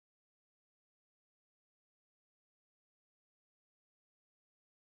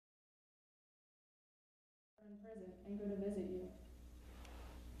prison and go to visit you.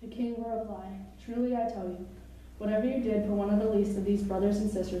 The king will reply, truly I tell you, whatever you did for one of the least of these brothers and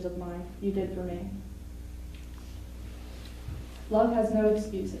sisters of mine, you did for me. Love has no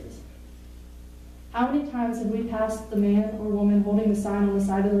excuses. How many times have we passed the man or woman holding the sign on the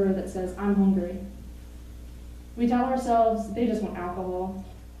side of the road that says, I'm hungry? We tell ourselves they just want alcohol,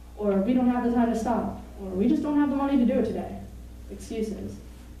 or we don't have the time to stop, or we just don't have the money to do it today. Excuses.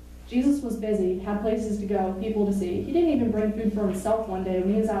 Jesus was busy, had places to go, people to see. He didn't even bring food for himself one day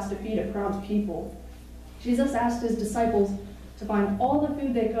when he was asked to feed a crowd of people. Jesus asked his disciples to find all the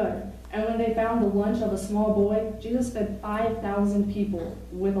food they could, and when they found the lunch of a small boy, Jesus fed 5,000 people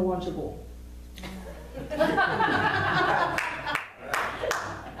with a Lunchable.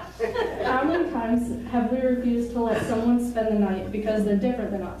 How many times have we refused to let someone spend the night because they're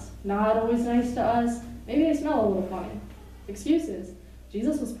different than us? Not always nice to us, maybe they smell a little funny. Excuses.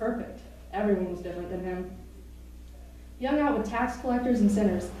 Jesus was perfect. Everyone was different than him. He hung out with tax collectors and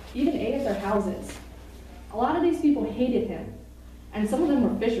sinners. He even ate at their houses. A lot of these people hated him, and some of them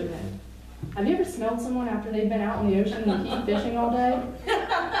were fishermen. Have you ever smelled someone after they've been out in the ocean and heat fishing all day?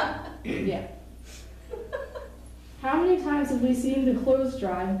 Yeah. How many times have we seen the clothes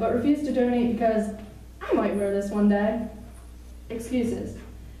dry but refused to donate because I might wear this one day? Excuses.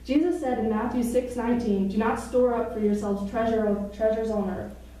 Jesus said in Matthew 6:19, do not store up for yourselves treasures on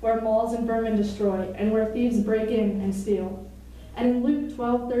earth, where moths and vermin destroy, and where thieves break in and steal. And in Luke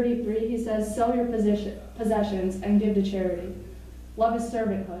 12:33, he says, sell your possessions and give to charity. Love is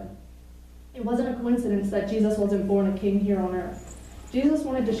servanthood. It wasn't a coincidence that Jesus wasn't born a king here on earth. Jesus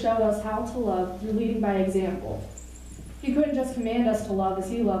wanted to show us how to love through leading by example. He couldn't just command us to love as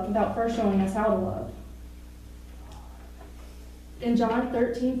he loved without first showing us how to love. In John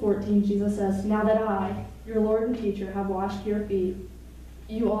 13:14, Jesus says, now that I, your Lord and teacher, have washed your feet,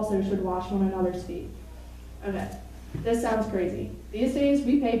 you also should wash one another's feet. Okay, this sounds crazy. These days,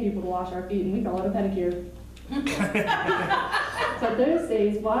 we pay people to wash our feet, and we call it a pedicure. But those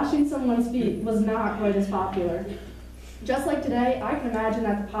days, washing someone's feet was not quite as popular. Just like today, I can imagine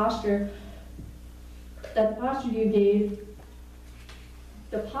that the posture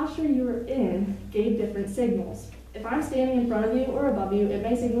you were in gave different signals. If I'm standing in front of you or above you, it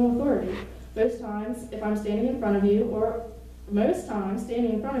may signal authority. Most times, standing in front of you,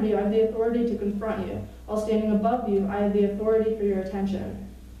 I have the authority to confront you. While standing above you, I have the authority for your attention.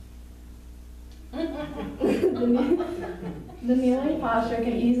 The kneeling posture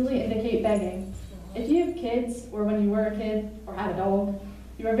can easily indicate begging. If you have kids, or when you were a kid, or had a dog,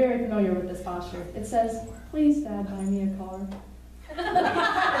 you are very familiar with this posture. It says, please, Dad, buy me a car.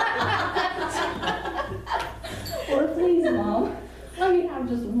 Or please, Mom, let me have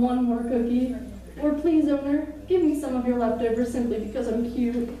just one more cookie. Or please, owner, give me some of your leftovers simply because I'm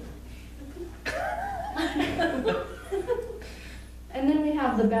cute. And then we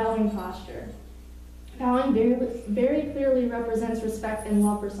have the bowing posture. Bowing very clearly represents respect and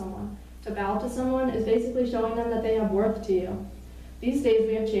love for someone. To bow to someone is basically showing them that they have worth to you. These days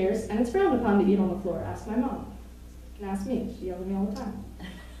we have chairs, and it's frowned upon to eat on the floor. Ask my mom. You can ask me. She yells at me all the time.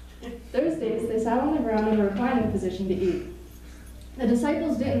 Those days, they sat on the ground in a reclining position to eat. The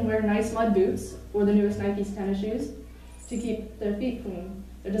disciples didn't wear nice mud boots or the newest Nike tennis shoes to keep their feet clean.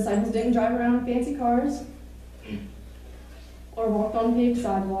 The disciples didn't drive around in fancy cars or walked on paved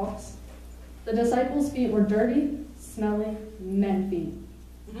sidewalks. The disciples' feet were dirty, smelly men feet.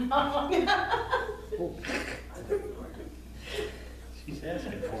 She's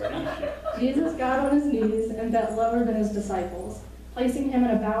asking for it, isn't she? Jesus got on his knees and bent lower than his disciples, placing him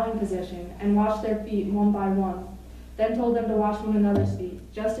in a bowing position, and washed their feet one by one, then told them to wash one another's feet,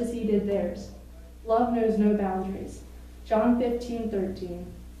 just as he did theirs. Love knows no boundaries. John 15:13.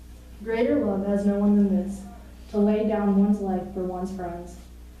 Greater love has no one than this, to lay down one's life for one's friends.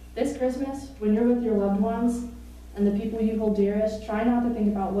 This Christmas, when you're with your loved ones and the people you hold dearest, try not to think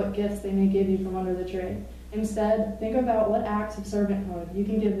about what gifts they may give you from under the tree. Instead, think about what acts of servanthood you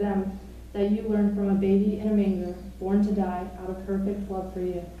can give them that you learned from a baby in a manger, born to die out of perfect love for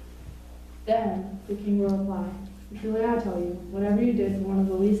you. Then the king will reply, truly I tell you, whatever you did for one of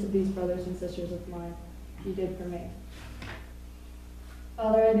the least of these brothers and sisters of mine, you did for me.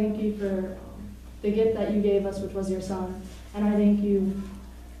 Father, I thank you for the gift that you gave us, which was your Son, and I thank you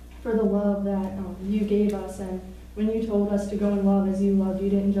for the love that you gave us. And when you told us to go and love as you loved, you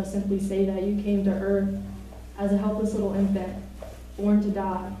didn't just simply say that. You came to earth as a helpless little infant, born to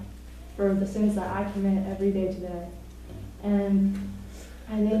die for the sins that I commit every day today. And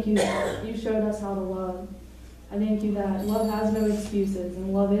I thank you that you showed us how to love. I thank you that love has no excuses,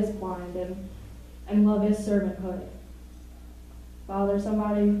 and love is blind, and love is servanthood. Father,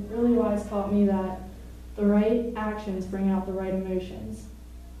 somebody really wise taught me that The right actions bring out the right emotions.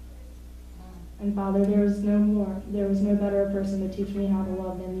 And Father, there was no better person to teach me how to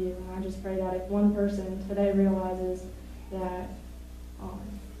love than you. And I just pray that if one person today realizes that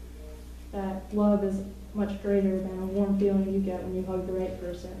that love is much greater than a warm feeling you get when you hug the right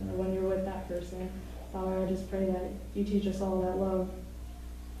person or when you're with that person, Father, I just pray that you teach us all that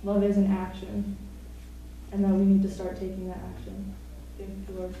love is an action, and that we need to start taking that action. Thank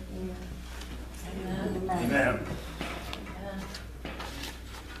you, Lord. Amen. Amen. Amen. Amen.